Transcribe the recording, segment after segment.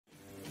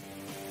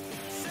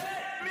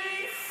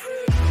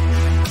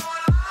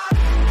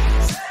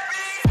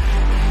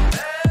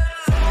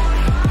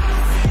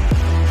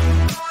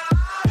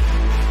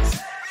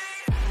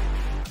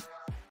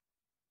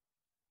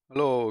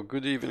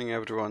Good evening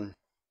everyone.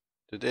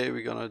 Today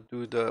we're gonna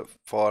do the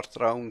fourth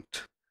round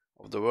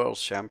of the World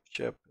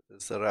Championship.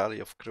 It's the Rally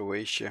of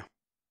Croatia.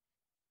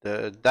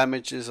 The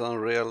damage is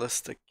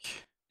unrealistic.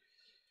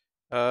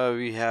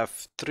 We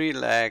have 3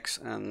 legs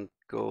and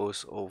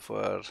goes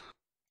over.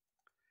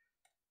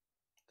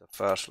 The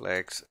first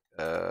legs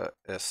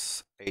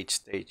is 8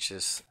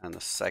 stages and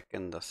the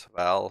second as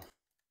well.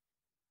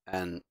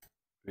 And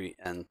we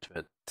end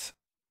with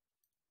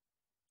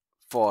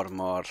 4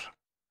 more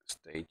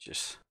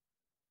stages.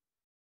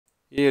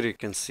 Here you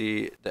can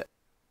see the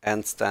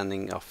end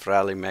standing of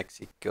Rally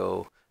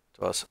Mexico.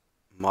 It was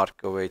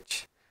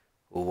Markovic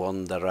who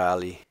won the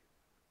rally.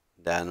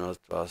 Then it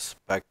was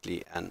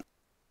Buckley and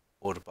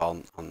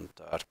Urban on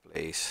 3rd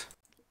place.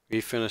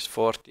 We finished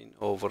 14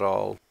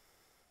 overall.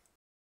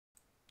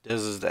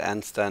 This is the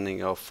end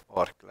standing of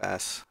our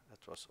class.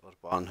 It was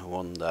Urban who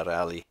won the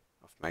Rally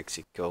of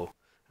Mexico,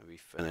 and we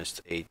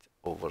finished 8th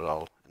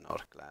overall in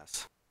our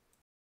class.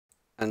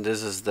 And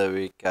this is the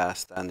WROC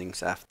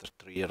standings after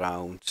 3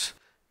 rounds.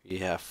 We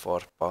have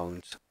 4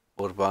 points.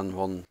 Urban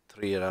won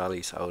 3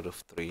 rallies out of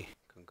 3.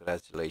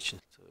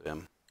 Congratulations to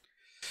him.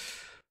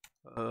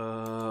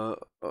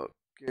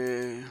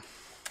 Okay.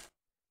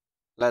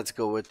 Let's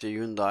go with the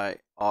Hyundai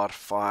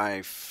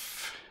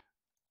R5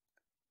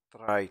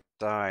 dry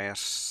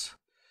tires.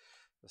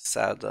 The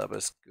setup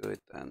is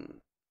good,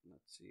 and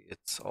let's see,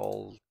 it's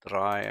all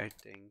dry, I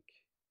think.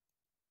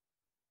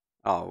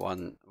 Oh,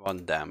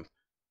 one damp.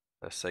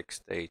 The 6th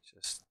stage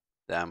is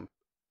damp,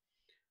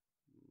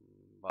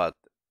 but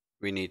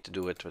we need to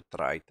do it with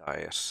dry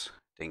tires.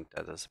 I think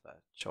that is a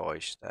bad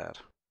choice there.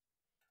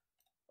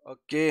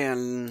 Okay,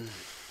 and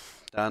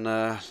then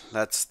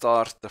let's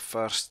start the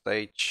first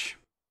stage.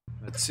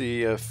 Let's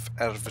see if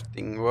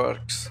everything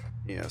works.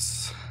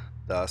 Yes,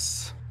 it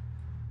does.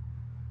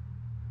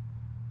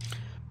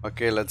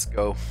 Okay, let's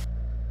go.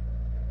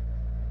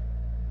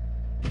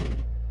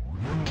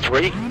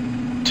 3,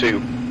 2,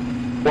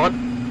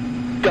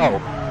 1,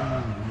 go.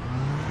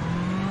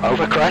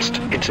 Over crest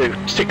into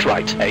 6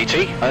 right,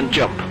 80, and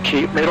jump.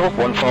 Keep middle,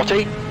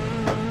 140.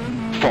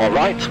 4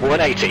 right,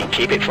 180,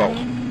 keep it full.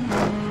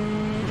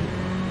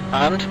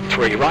 And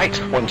 3 right,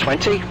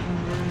 120.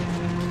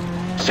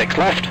 6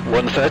 left,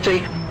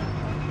 130.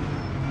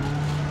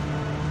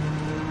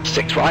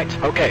 6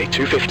 right, okay,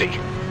 250.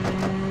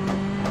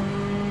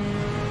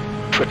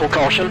 Triple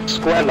caution,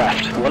 square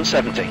left,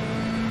 170.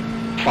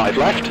 5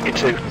 left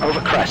into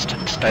over crest,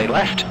 stay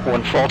left,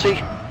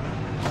 140.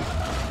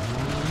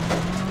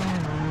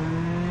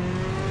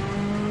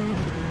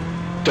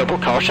 Double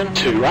caution,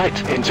 2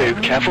 right into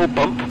careful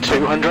bump,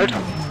 200.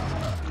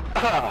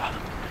 Ah.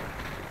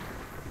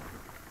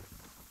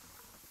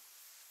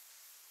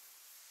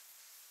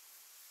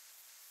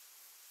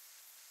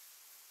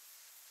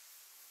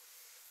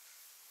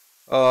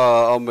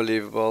 Oh,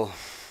 unbelievable.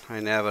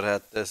 I never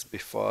had this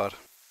before.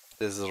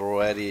 This is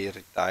already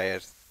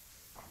retired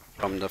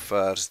from the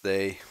first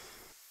day.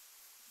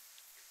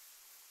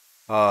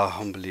 Oh,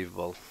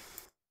 unbelievable.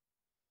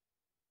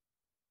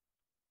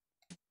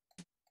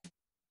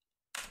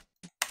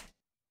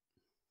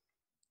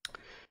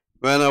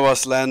 When I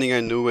was landing, I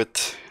knew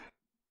it.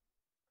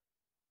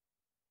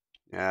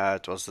 Yeah,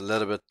 it was a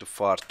little bit too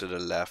far to the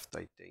left,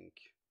 I think,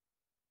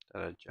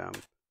 that I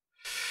jumped.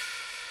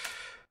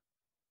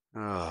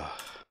 Oh.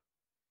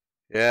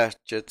 Yeah,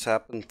 just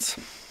happened.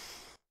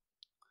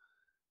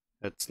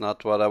 It's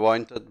not what I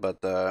wanted,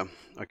 but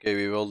okay,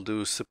 we will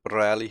do Super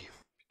Rally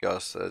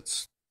because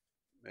it's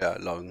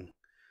long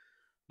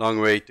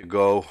way to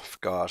go, of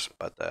course.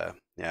 But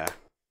yeah,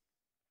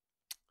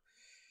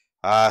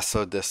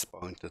 so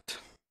disappointed.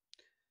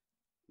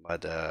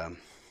 But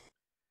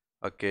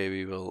okay,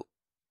 we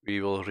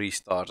will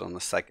restart on the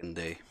 2nd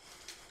day.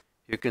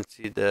 You can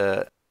see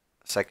the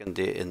 2nd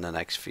day in the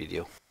next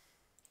video.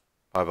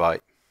 Bye bye.